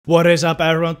What is up,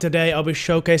 everyone? Today I'll be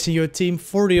showcasing you a team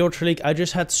for the Ultra League. I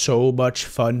just had so much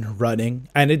fun running,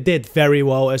 and it did very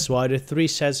well as well. I did 3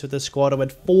 sets with the squad. I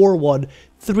went 4-1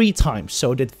 3 times,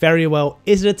 so it did very well.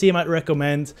 Is it a team I'd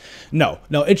recommend? No,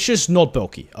 it's just not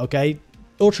bulky, okay?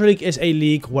 Ultra League is a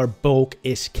league where bulk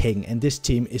is king, and this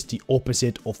team is the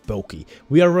opposite of bulky.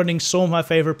 We are running some of my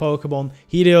favorite Pokemon,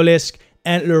 Heliolisk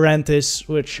and Lurantis,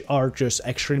 which are just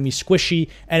extremely squishy,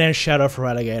 and then Shadow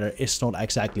Feraligatr is not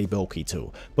exactly bulky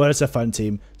too, but it's a fun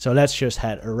team. So let's just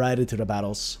head right into the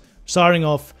battles. Starting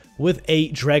off with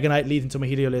a Dragonite lead into my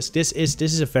Heliolisk. This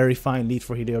is a very fine lead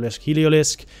for Heliolisk.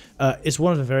 Heliolisk is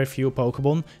one of the very few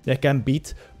Pokemon that can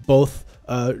beat both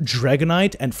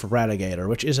Dragonite and Feraligatr,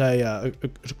 which is a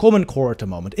common core at the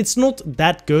moment. It's not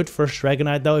that good for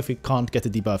Dragonite though if you can't get the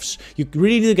debuffs. You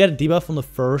really need to get a debuff on the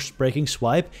first breaking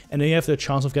swipe, and then you have the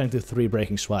chance of getting to 3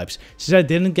 breaking swipes. Since I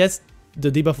didn't get the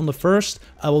debuff on the first,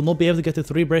 I will not be able to get to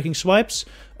 3 breaking swipes,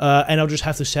 and I'll just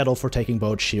have to settle for taking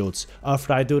both shields.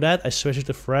 After I do that, I switch it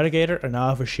to Feraligatr, and now I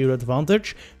have a shield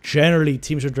advantage. Generally,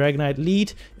 teams with Dragonite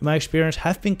lead, in my experience,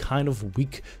 have been kind of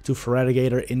weak to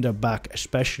Feraligatr in the back,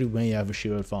 especially when you have a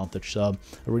shield advantage. So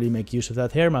I really make use of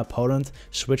that here. My opponent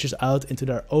switches out into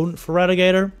their own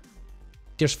Feraligatr.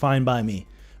 Just fine by me.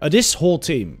 This whole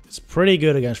team is pretty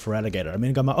good against Feraligatr. I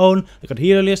mean, I got my own, I got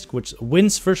Heliolisk, which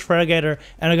wins first Feraligatr,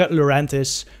 and I got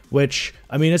Lurantis, which,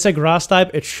 I mean, it's a grass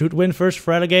type, it should win first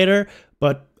Feraligatr,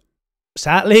 but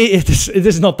sadly, it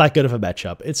is not that good of a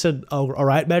matchup. It's an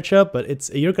alright matchup,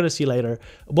 but you're gonna see later.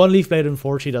 1 Leaf Blade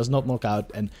unfortunately does not knock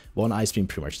out, and 1 Ice Beam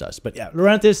pretty much does. But yeah,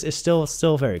 Lurantis is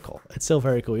still very cool. It's still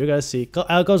very cool. You're gonna see.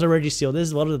 Out goes a Registeel. This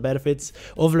is one of the benefits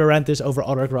of Lurantis over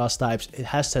other grass types. It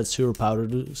has that superpower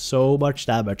to do so much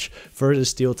damage versus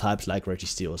steel types like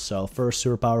Registeel. So first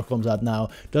superpower comes out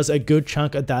now, does a good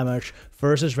chunk of damage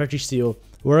versus Registeel.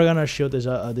 We're gonna shoot this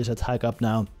attack up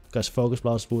now, because Focus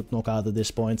Blast would knock out at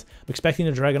this point. I'm expecting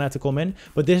the Dragonite to come in,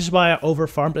 but this is why I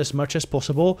overfarmed as much as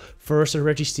possible versus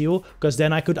Registeel, because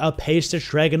then I could outpace this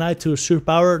Dragonite to a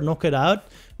superpower, knock it out.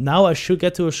 Now I should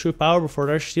get to a superpower before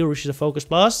Registeel reaches a Focus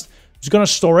Blast. I'm just gonna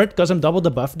store it, because I'm double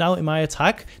the buff now in my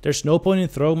attack. There's no point in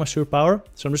throwing my superpower,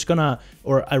 so I'm just gonna,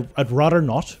 or I'd rather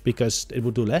not, because it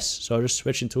would do less. So I'll just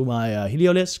switch into my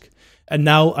Heliolisk. And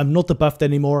now I'm not debuffed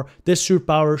anymore. This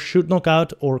superpower should knock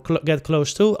out or get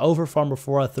close to. Overfarm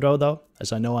before I throw though,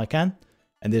 as I know I can.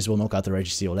 And this will knock out the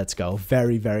Registeel. Let's go.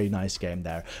 Very, very nice game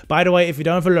there. By the way, if you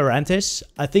don't have a Lurantis,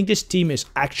 I think this team is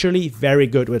actually very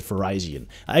good with Verizon.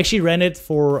 I actually ran it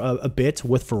for a bit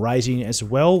with Verizon as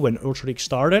well when Ultra League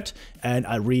started. And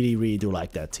I really, really do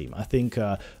like that team. I think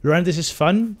Lurantis is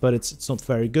fun, but it's not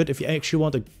very good. If you actually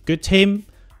want a good team,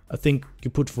 I think you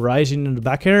put Verizon in the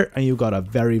back here, and you got a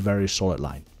very, very solid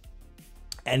line.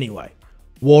 Anyway,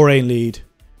 Warrain lead.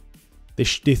 They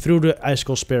threw the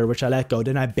Icicle Spear, which I let go.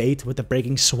 Then I bait with the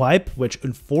Breaking Swipe, which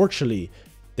unfortunately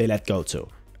they let go too.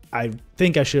 I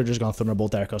think I should have just gone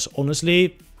Thunderbolt there, because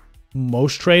honestly,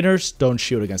 most trainers don't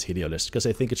shoot against Heliolisk, because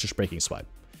they think it's just Breaking Swipe.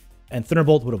 And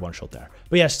Thunderbolt would have one-shot there.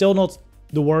 But yeah, still not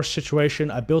the worst situation.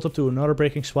 I built up to another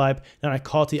Breaking Swipe, then I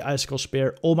caught the Icicle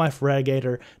Spear on my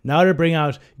Feraligatr. Now they bring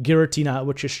out Giratina,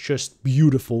 which is just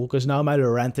beautiful, because now my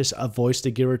Lurantis avoids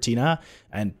the Giratina,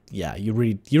 and yeah, you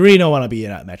really don't want to be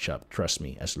in that matchup, trust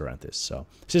me, as Lurantis. So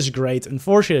this is great.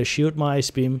 Unfortunately, I shoot my Ice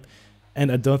Beam,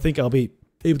 and I don't think I'll be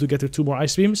able to get to 2 more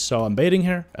Ice Beams, so I'm baiting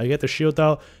here. I get the shield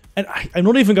though, and I'm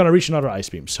not even gonna reach another Ice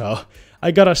Beam, so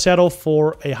I gotta settle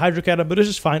for a Hydro Cannon, but this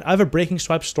is fine. I have a Breaking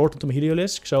Swipe stored into my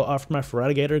Heliolisk, so after my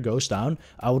Feraligatr goes down,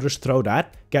 I will just throw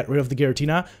that, get rid of the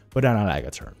Giratina, but then I lag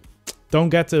a turn. Don't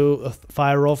get to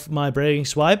fire off my Breaking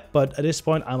Swipe, but at this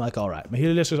point, I'm like, alright. My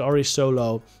Heliolisk is already so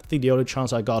low. I think the only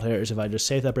chance I got here is if I just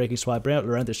save that Breaking Swipe, bring out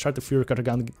Lurantis, try to Fury Cutter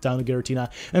down the Giratina,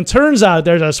 and turns out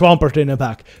there's a Swampert in the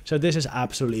back. So this is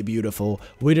absolutely beautiful.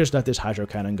 We just let this Hydro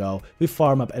Cannon go. We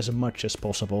farm up as much as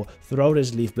possible, throw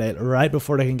this Leaf Blade right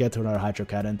before they can get to another Hydro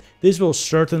Cannon. This will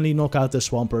certainly knock out the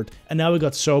Swampert, and now we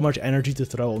got so much energy to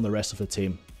throw on the rest of the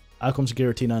team. Out comes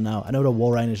Giratina now. I know the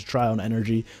Warrain is dry on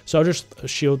energy, so I'll just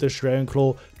shield this Dragon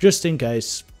Claw just in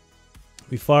case.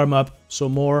 We farm up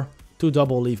some more, 2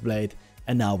 double Leaf Blade,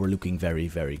 and now we're looking very,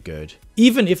 very good.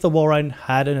 Even if the Warrain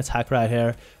had an attack right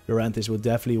here, Lurantis would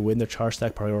definitely win the charge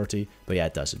stack priority, but yeah,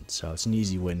 it doesn't, so it's an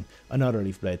easy win. Another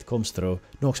Leaf Blade comes through,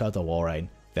 knocks out the Warrain.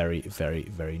 Very, very,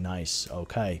 very nice.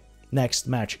 Okay. Next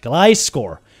match,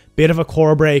 Gliscor. Bit of a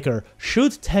core breaker.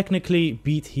 Should technically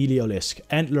beat Heliolisk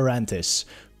and Lurantis.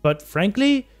 But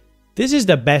frankly, this is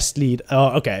the best lead.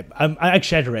 Okay, I'm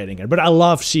exaggerating here, but I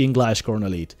love seeing Gliscor in the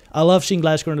lead. I love seeing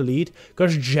Gliscor in the lead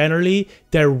because generally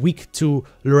they're weak to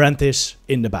Lurantis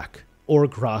in the back. or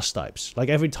grass types. Like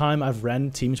every time I've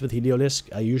ran teams with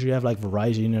Heliolisk, I usually have like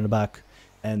Verizon in the back,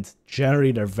 and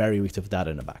generally they're very weak to that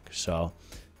in the back. So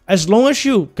as long as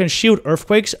you can shield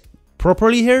Earthquakes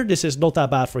properly here, this is not that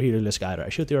bad for Heliolisk either. I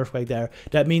shoot the Earthquake there.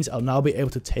 That means I'll now be able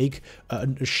to take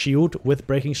a shield with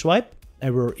Breaking Swipe,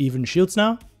 and we're even shields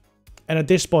now. And at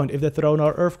this point, if they throw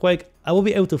another Earthquake, I will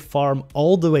be able to farm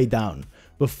all the way down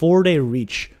before they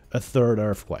reach a third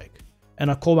Earthquake. And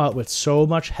I'll come out with so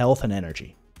much health and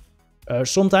energy.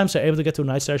 Sometimes I'm able to get to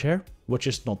Night Slash here, which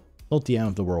is not the end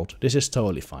of the world. This is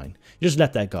totally fine. You just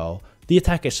let that go. The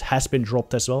attack has been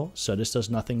dropped as well, so this does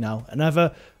nothing now. And I have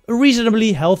a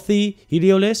reasonably healthy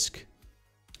Heliolisk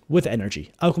with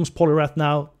energy. Out comes Poliwrath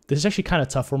now. This is actually kind of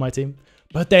tough for my team.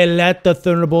 But they let the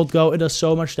Thunderbolt go. It does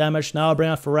so much damage. Now I bring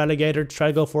out Feraligatr, try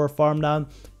to go for a farm down.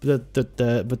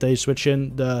 But they switch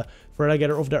in the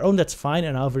Feraligatr of their own. That's fine.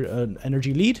 And I have an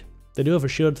energy lead. They do have a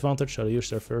shield advantage, so they use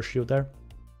their first shield there.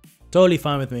 Totally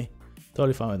fine with me.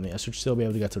 Totally fine with me. I should still be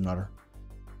able to get to another.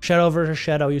 Shadow versus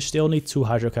Shadow. You still need 2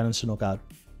 Hydro Cannons to knock out.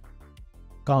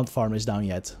 Can't farm this down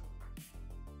yet,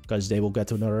 because they will get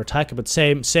to another attack. But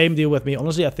same deal with me.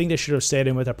 Honestly, I think they should have stayed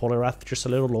in with their Poliwrath just a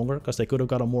little longer, because they could have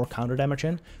got a more counter damage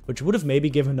in, which would have maybe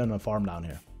given them a farm down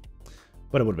here.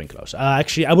 But it would have been close.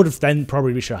 Actually, I would have then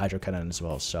probably reached a Hydro Cannon as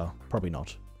well, so probably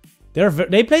not.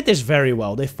 They played this very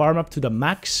well. They farm up to the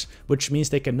max, which means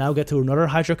they can now get to another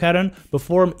Hydro Cannon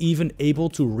before I'm even able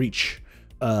to reach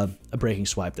a Breaking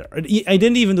Swipe there. I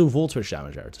didn't even do Volt Switch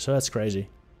damage there, so that's crazy.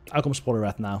 Out comes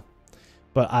Poliwrath now.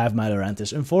 But I have my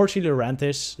Lurantis. Unfortunately,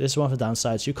 Lurantis, this is one of the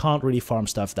downsides. You can't really farm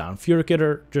stuff down.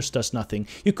 Feraligatr just does nothing.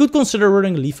 You could consider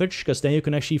running Leafage, because then you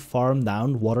can actually farm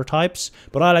down water types.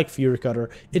 But I like Feraligatr.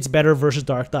 It's better versus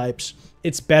dark types.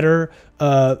 It's better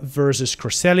versus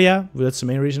Cresselia. That's the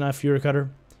main reason I have Feraligatr.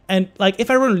 And like,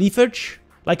 if I run Leafage,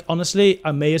 like honestly,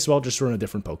 I may as well just run a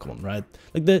different Pokemon, right?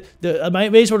 Like I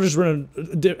may as well just run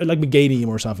like Meganium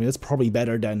or something. That's probably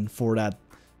better than for that,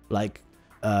 like,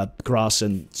 grass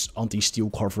and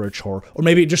anti-steal coverage, or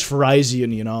maybe just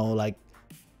Verizon, you know, like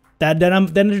that. Then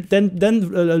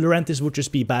Lurantis would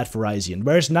just be bad Verizon.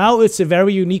 Whereas now it's a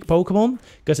very unique Pokemon,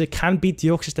 because it can beat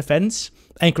Deoxys Defense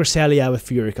and Cresselia with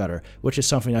Feraligatr, which is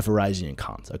something that Verizon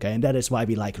can't. Okay, and that is why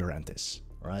we like Lurantis.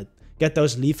 Right? Get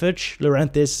those Leafage,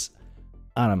 Lurantis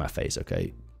out of my face.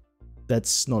 Okay,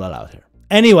 that's not allowed here.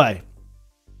 Anyway,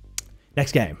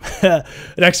 next game.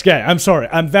 Next game. I'm sorry.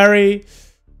 I'm very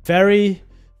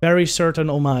certain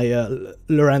on my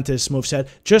Lurantis moveset.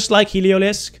 Just like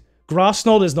Heliolisk, Grass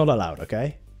Knot is not allowed,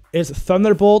 okay? It's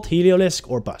Thunderbolt, Heliolisk,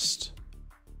 or Bust.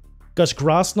 Because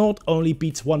Grass Knot only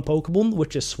beats one Pokemon,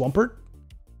 which is Swampert.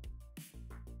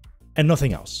 And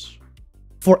nothing else.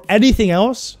 For anything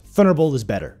else, Thunderbolt is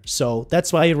better. So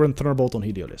that's why you run Thunderbolt on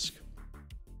Heliolisk.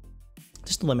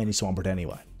 Just not that many Swampert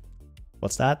anyway.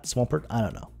 What's that? Swampert? I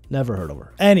don't know. Never heard of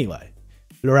her. Anyway.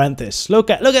 Lurantis. Look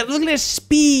at his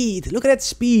speed. Look at that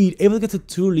speed. Able to get to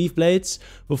 2 Leaf Blades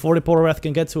before the Poliwrath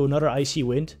can get to another Icy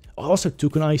Wind. Also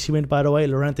took an Icy Wind, by the way.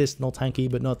 Lurantis, not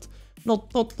tanky, but not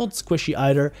squishy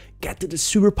either. Get to the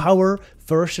superpower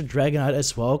versus Dragonite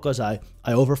as well, because I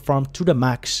overfarmed to the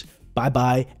max.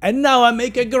 Bye-bye. And now I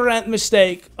make a grand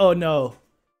mistake. Oh no.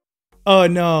 Oh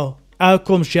no. Out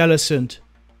comes Jellicent.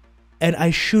 And I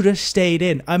should have stayed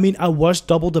in. I mean, I was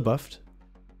double debuffed.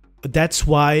 That's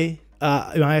why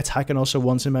my attack and also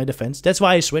once in my defense. That's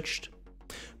why I switched.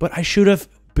 But I should have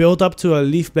built up to a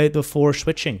Leaf Blade before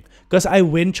switching, because I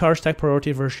win charge attack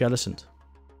priority versus Jellicent.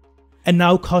 And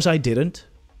now, because I didn't,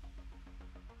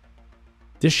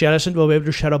 this Jellicent will be able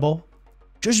to Shadow Ball,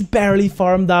 just barely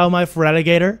farm down my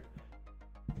Feraligatr,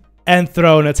 and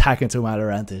throw an attack into my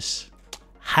Lurantis.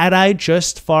 Had I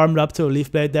just farmed up to a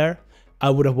Leaf Blade there, I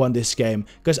would have won this game,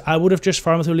 because I would have just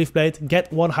farmed to Leaf Blade,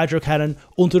 get 1 Hydro Cannon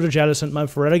onto the Jellicent. My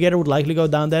Feraligatr would likely go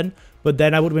down then, but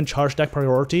then I would win charge deck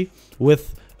priority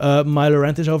with my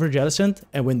Lurantis over Jellicent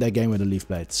and win that game with a Leaf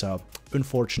Blade. So,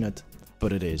 unfortunate,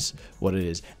 but it is what it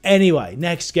is. Anyway,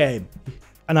 next game.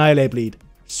 Annihilate Bleed.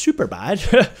 Super bad.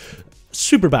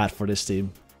 Super bad for this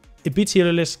team. It beats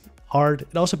Heliolisk hard.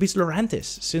 It also beats Lurantis,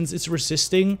 since it's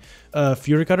resisting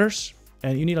Fury Cutters.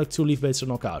 And you need like 2 Leaf Blades to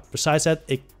knock out. Besides that,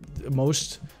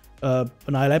 most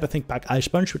Annihilate, I think, pack Ice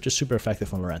Punch, which is super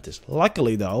effective on Lurantis.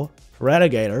 Luckily though,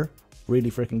 Feraligatr,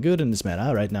 really freaking good in this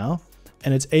meta right now.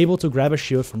 And it's able to grab a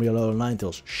shield from real low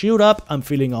Ninetales. Shield up, I'm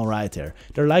feeling alright here.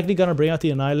 They're likely gonna bring out the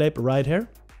Annihilate right here.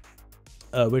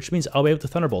 Which means I'll be able to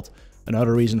Thunderbolt.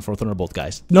 Another reason for Thunderbolt,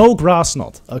 guys. No Grass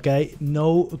Knot, okay?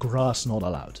 No Grass Knot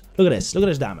allowed. Look at this. Look at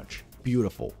this damage.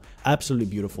 Beautiful. Absolutely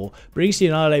beautiful. Brings the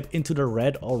Annihilate into the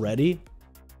red already.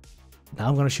 Now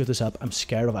I'm gonna shoot this up. I'm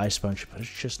scared of Ice Punch, but it's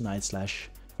just Night Slash.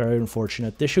 Very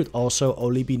unfortunate. This should also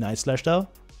only be Night Slash though.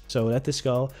 So let this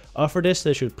go. After this,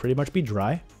 they should pretty much be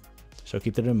dry. So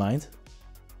keep that in mind.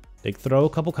 They throw a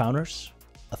couple counters.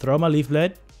 I throw my Leaf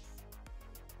Blade.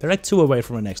 They're like 2 away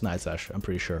from the next Night Slash, I'm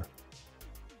pretty sure.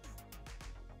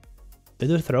 They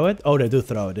do throw it? Oh, they do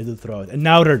throw it. They do throw it. And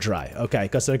now they're dry. Okay,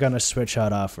 because they're going to switch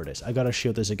out after this. I got to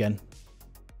shield this again.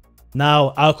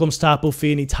 Now, out comes Tapu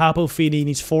Fini. Tapu Fini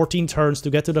needs 14 turns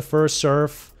to get to the first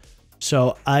serve.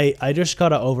 So I just got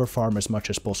to overfarm as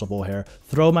much as possible here.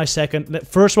 Throw my second.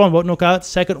 First one won't knock out.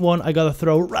 Second one, I got to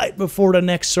throw right before the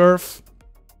next serve.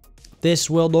 This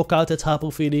will knock out the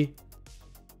Tapu Fini.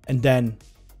 And then,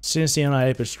 since the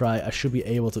Annihilape is dry, I should be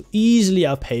able to easily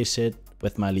outpace it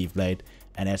with my Leaf Blade.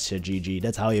 And that's a GG.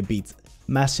 That's how you beat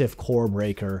massive core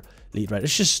breaker lead, right?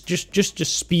 It's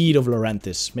just speed of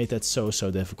Lurantis. Made that so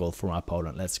difficult for my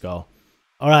opponent. Let's go.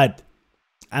 All right.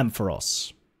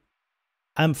 Ampharos.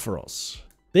 Ampharos.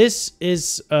 This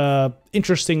is,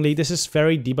 interestingly, this is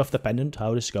very debuff dependent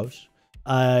how this goes.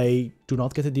 I do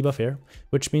not get a debuff here,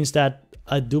 which means that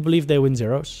I do believe they win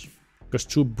zeros. Because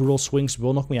 2 brutal swings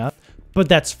will knock me out. But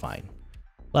that's fine.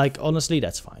 Like, honestly,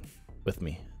 that's fine with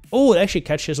me. Oh, it actually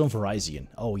catches on Verizon.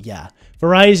 Oh, yeah.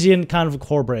 Verizon, kind of a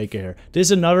core breaker here. This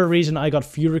is another reason I got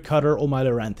Fury Cutter on my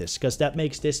Lurantis, because that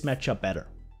makes this matchup better.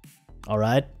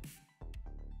 Alright.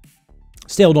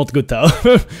 Still not good, though.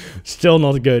 Still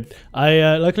not good.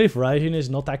 Luckily, Verizon is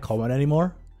not that common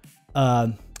anymore.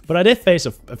 But I did face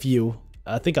a few.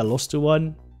 I think I lost to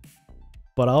one.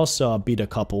 But I also beat a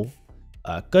couple.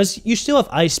 Because you still have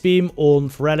Ice Beam on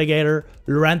Feraligatr.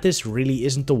 Lurantis really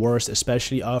isn't the worst,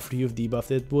 especially after you've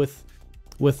debuffed it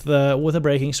with a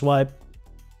Breaking Swipe.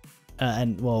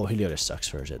 And, well, Heliolisk sucks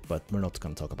for it, but we're not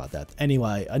going to talk about that.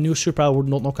 Anyway, a new Superpower would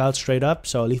not knock out straight up,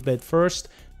 so Leaf Blade first.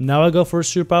 Now I go for a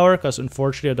Superpower, because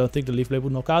unfortunately I don't think the Leaf Blade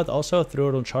would knock out. Also, I threw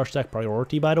it on Charge Attack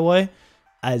priority, by the way.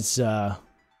 As,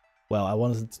 well, I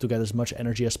wanted to get as much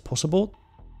energy as possible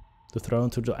to throw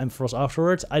into the Ampharos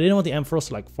afterwards. I didn't want the Ampharos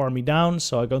to like farm me down,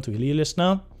 so I go to Heliolisk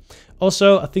now.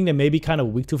 Also, I think they may be kind of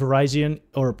weak to Verizon,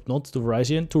 or not to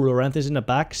Verizon, to Lurantis in the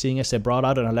back, seeing as they brought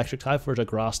out an electric type for the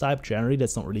grass type. Generally,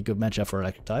 that's not really good matchup for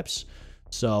electric types.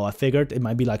 So I figured it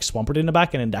might be like Swampert in the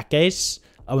back, and in that case,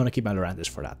 I want to keep my Lurantis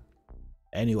for that.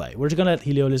 Anyway, we're just gonna let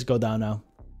Heliolisk go down now.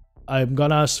 I'm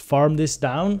gonna farm this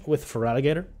down with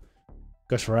Feraligatr,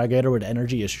 because Feraligatr with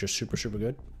energy is just super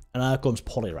good. And now comes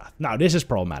Poliwrath. Now, this is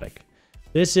problematic.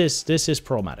 This is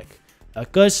problematic.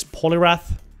 Because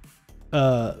Poliwrath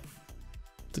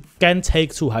can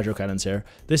take 2 Hydro Cannons here.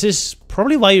 This is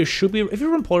probably why you should be... If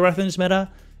you run Poliwrath in this meta,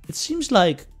 it seems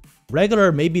like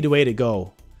regular may be the way to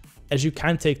go. As you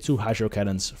can take 2 Hydro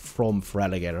Cannons from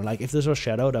Feraligatr. Like, if this was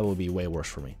Shadow, that would be way worse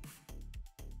for me.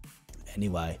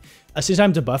 Anyway, since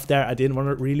I'm debuffed there, I didn't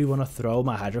really want to throw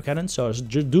my Hydro Cannon. So I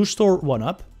just do store 1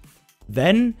 up.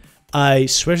 Then I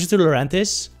switch it to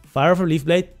Lurantis, fire off a Leaf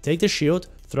Blade, take the shield,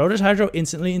 throw this Hydro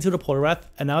instantly into the Poliwrath,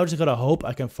 and now I just gotta hope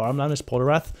I can farm down this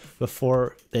Poliwrath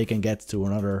before they can get to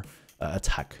another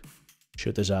attack.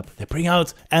 Shoot this up. They bring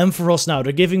out Ampharos now.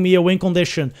 They're giving me a win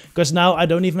condition, because now I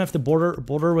don't even have to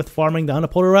bother with farming down a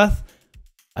Poliwrath.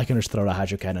 I can just throw the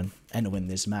Hydro Cannon and win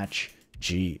this match.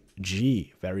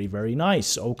 GG. Very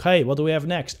nice. Okay, what do we have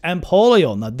next?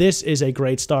 Empoleon. Now, this is a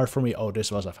great start for me. Oh,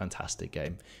 this was a fantastic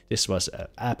game. This was an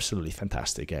absolutely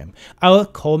fantastic game.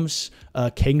 Out comes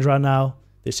Kingdra now.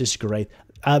 This is great.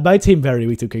 My team very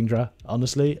weak to Kingdra,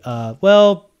 honestly.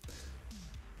 Well,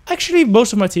 actually,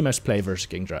 most of my team has play versus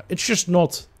Kingdra. It's just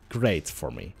not great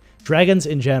for me. Dragons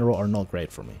in general are not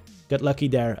great for me. Get lucky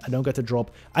there. I don't get the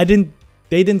drop.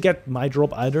 They didn't get my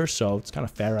drop either, so it's kind of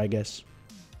fair, I guess.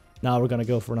 Now we're going to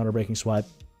go for another Breaking Swipe.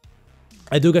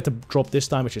 I do get the drop this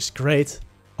time, which is great.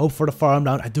 Hope for the farm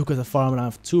down. I do get the farm down. I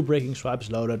have 2 Breaking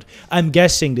Swipes loaded. I'm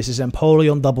guessing this is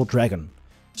Empoleon Double Dragon.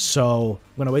 So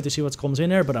I'm going to wait to see what comes in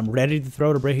there. But I'm ready to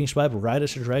throw the Breaking Swipe right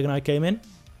as the Dragonite came in.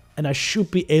 And I should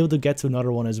be able to get to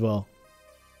another one as well.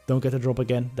 Don't get the drop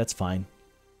again. That's fine.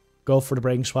 Go for the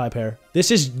Breaking Swipe here. This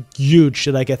is huge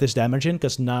that I get this damage in.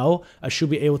 Because now I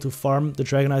should be able to farm the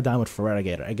Dragonite down with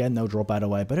Feraligatr. Again, no drop by the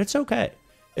way. But it's okay.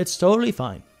 It's totally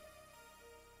fine.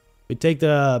 We take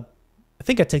the... I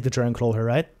think I take the Dragon Claw here,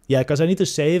 right? Yeah, because I need to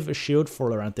save a shield for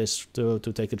Lurantis to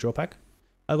take the draw pack.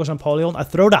 I go Empoleon. I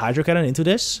throw the Hydro Cannon into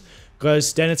this.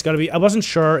 Because then it's going to be... I wasn't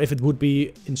sure if it would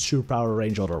be in superpower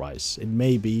range otherwise. It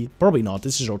may be. Probably not.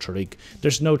 This is Ultra League.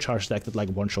 There's no charge deck that like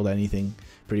one-shot anything.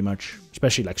 Pretty much.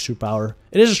 Especially like superpower.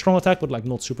 It is a strong attack, but like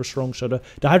not super strong. So the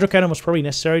Hydro Cannon was probably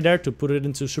necessary there to put it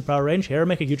into superpower range. Here I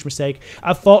make a huge mistake.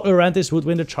 I thought Lurantis would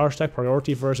win the charge deck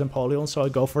priority versus Empoleon. So I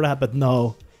go for that. But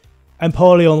no.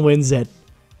 Empoleon wins it.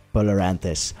 But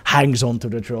Lurantis hangs on to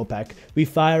the drill pack. We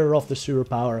fire off the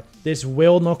superpower. This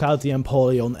will knock out the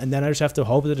Empoleon, and then I just have to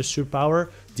hope that the superpower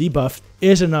debuffed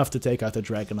is enough to take out the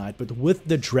Dragonite. But with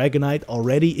the Dragonite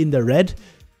already in the red,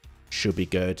 should be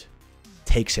good.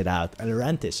 Takes it out. And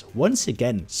Lurantis, once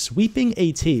again, sweeping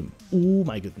a team. Oh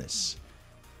my goodness.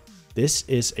 This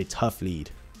is a tough lead.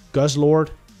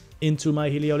 Guzzlord into my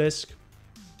Heliolisk.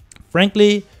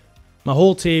 Frankly, my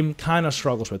whole team kind of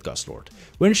struggles with Guzzlord.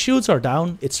 When shields are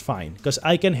down, it's fine, because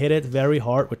I can hit it very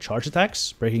hard with charge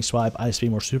attacks, Breaking Swipe, Ice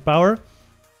Beam, or Superpower,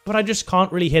 but I just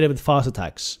can't really hit it with fast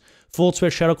attacks. Volt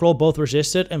Switch, Shadow Claw, both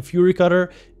resisted, and Fury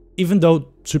Cutter, even though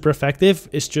super effective,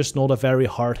 is just not a very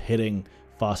hard-hitting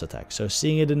fast attack. So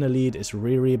seeing it in the lead is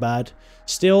really, really bad.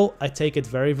 Still, I take it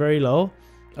very, very low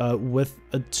with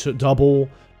a double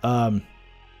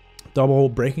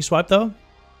Breaking Swipe though.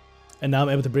 And now I'm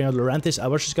able to bring out Lurantis. I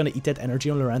was just going to eat that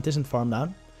energy on Lurantis and farm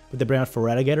down. But they bring out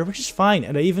Feraligatr, which is fine.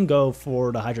 And they even go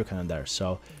for the Hydro Cannon there.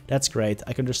 So that's great.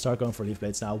 I can just start going for Leaf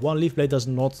Blades now. One Leaf Blade does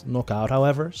not knock out,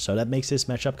 however. So that makes this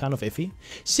matchup kind of iffy.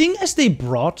 Seeing as they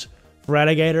brought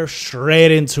Feraligatr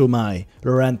straight into my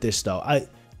Lurantis though.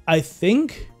 I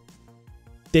think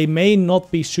they may not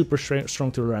be super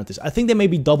strong to Lurantis. I think they may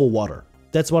be double water.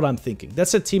 That's what I'm thinking.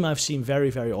 That's a team I've seen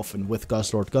very, very often with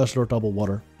Guzzlord. Guzzlord double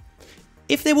water.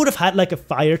 If they would have had like a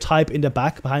fire type in the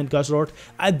back behind Guzzlord,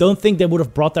 I don't think they would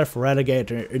have brought their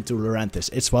Feraligatr into Lurantis.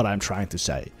 It's what I'm trying to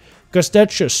say. Because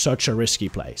that's just such a risky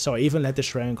play. So I even let the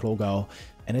Dragon Claw go,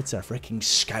 and it's a freaking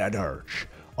Scatterdirge.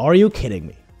 Are you kidding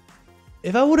me?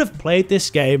 If I would have played this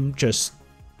game just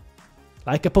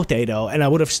like a potato, and I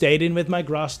would have stayed in with my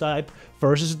Grass type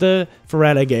versus the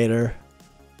Feraligatr,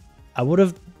 I would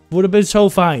have been so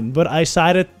fine. But I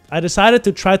decided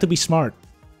to try to be smart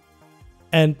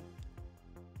and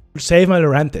save my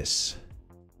Lurantis.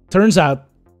 Turns out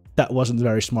that wasn't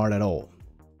very smart at all.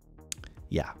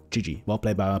 Yeah, GG. Well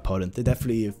played by my opponent. They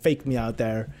definitely faked me out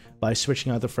there by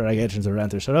switching out the Feraligatr into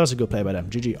Lurantis. So that was a good play by them.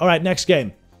 GG. Alright, next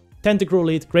game. Tentacruel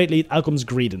lead. Great lead. Out comes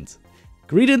Greedent.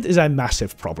 Greedent is a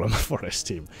massive problem for this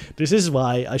team. This is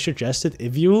why I suggested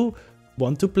if you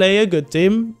want to play a good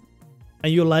team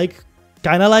and you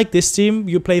kind of like this team,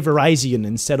 you play Virizion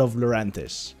instead of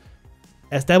Lurantis.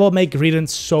 As that will make Greedent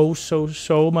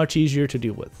so much easier to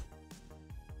deal with.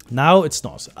 Now it's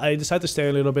not. I decided to stay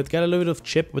a little bit, get a little bit of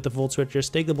chip with the Volt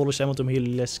Switchers, take the Boulder Samuel to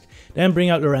Heliolisk, then bring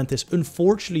out Lurantis.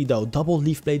 Unfortunately though, double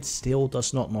Leaf Blade still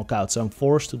does not knock out, so I'm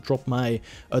forced to drop my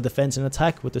defense and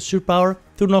attack with the Superpower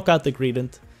to knock out the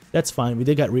Greedent. That's fine, we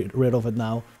did get rid of it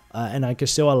now, and I can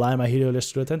still align my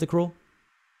Heliolisk to a Tentacruel.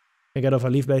 I get off a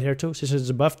Leaf Blade here too, since it's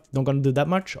a buff, not gonna do that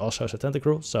much. Also it's a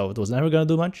Tentacruel, so it was never gonna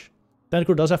do much.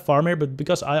 Tentacruel does have farm here, but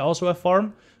because I also have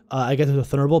farm, I get to the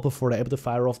Thunderbolt before they're able to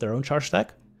fire off their own charge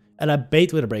attack. And I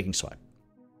bait with a Breaking Swipe.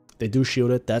 They do shield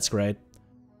it, that's great.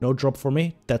 No drop for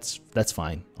me, that's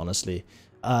fine, honestly.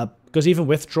 Because even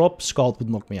with drop, Scald would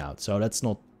knock me out, so that's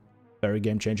not very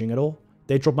game-changing at all.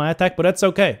 They drop my attack, but that's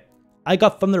okay. I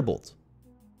got Thunderbolt.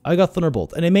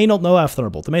 And they may not know I have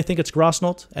Thunderbolt. They may think it's Grass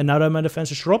Knot, and now that my defense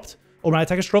is dropped, or my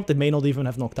attack is dropped, they may not even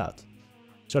have knocked out.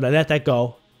 So they let that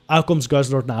go. Out comes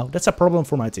Guzzlord now. That's a problem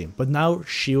for my team. But now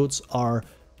shields are,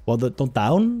 well, not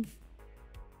down,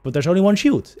 but there's only one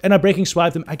shield. And I Breaking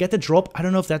Swipe them. I get the drop. I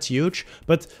don't know if that's huge,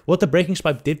 but what the Breaking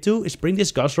Swipe did do is bring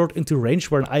this Guzzlord into range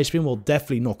where an Ice Beam will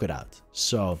definitely knock it out.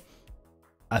 So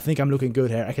I think I'm looking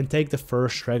good here. I can take the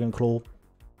first Dragon Claw.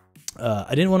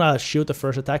 I didn't want to shield the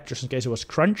first attack just in case it was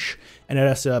Crunch, and it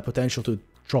has the potential to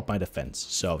drop my defense.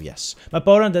 So yes, my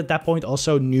opponent at that point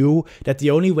also knew that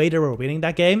the only way they were winning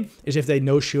that game is if they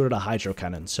no shielded a Hydro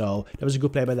Cannon. So that was a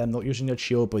good play by them not using that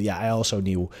shield. But yeah, I also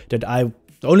knew that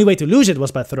the only way to lose it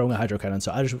was by throwing a Hydro Cannon.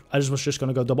 So I was just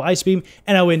gonna go double Ice Beam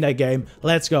and I win that game.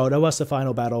 Let's go. That was the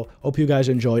final battle. Hope you guys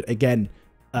enjoyed. Again,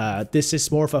 this is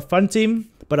more of a fun team,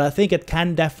 but I think it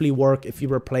can definitely work if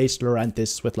you replace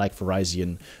Lurantis with like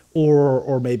Virizion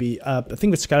or maybe I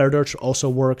think with Scatterdirge also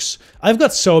works. I've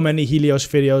got so many Helios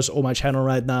videos on my channel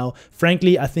right now.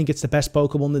 Frankly, I think it's the best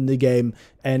Pokemon in the game,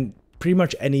 and pretty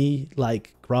much any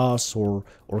like Grass or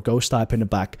Ghost type in the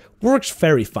back works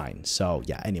very fine. So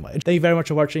yeah, anyway, thank you very much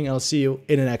for watching. I'll see you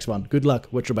in the next one. Good luck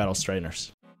with your battles,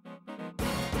 trainers.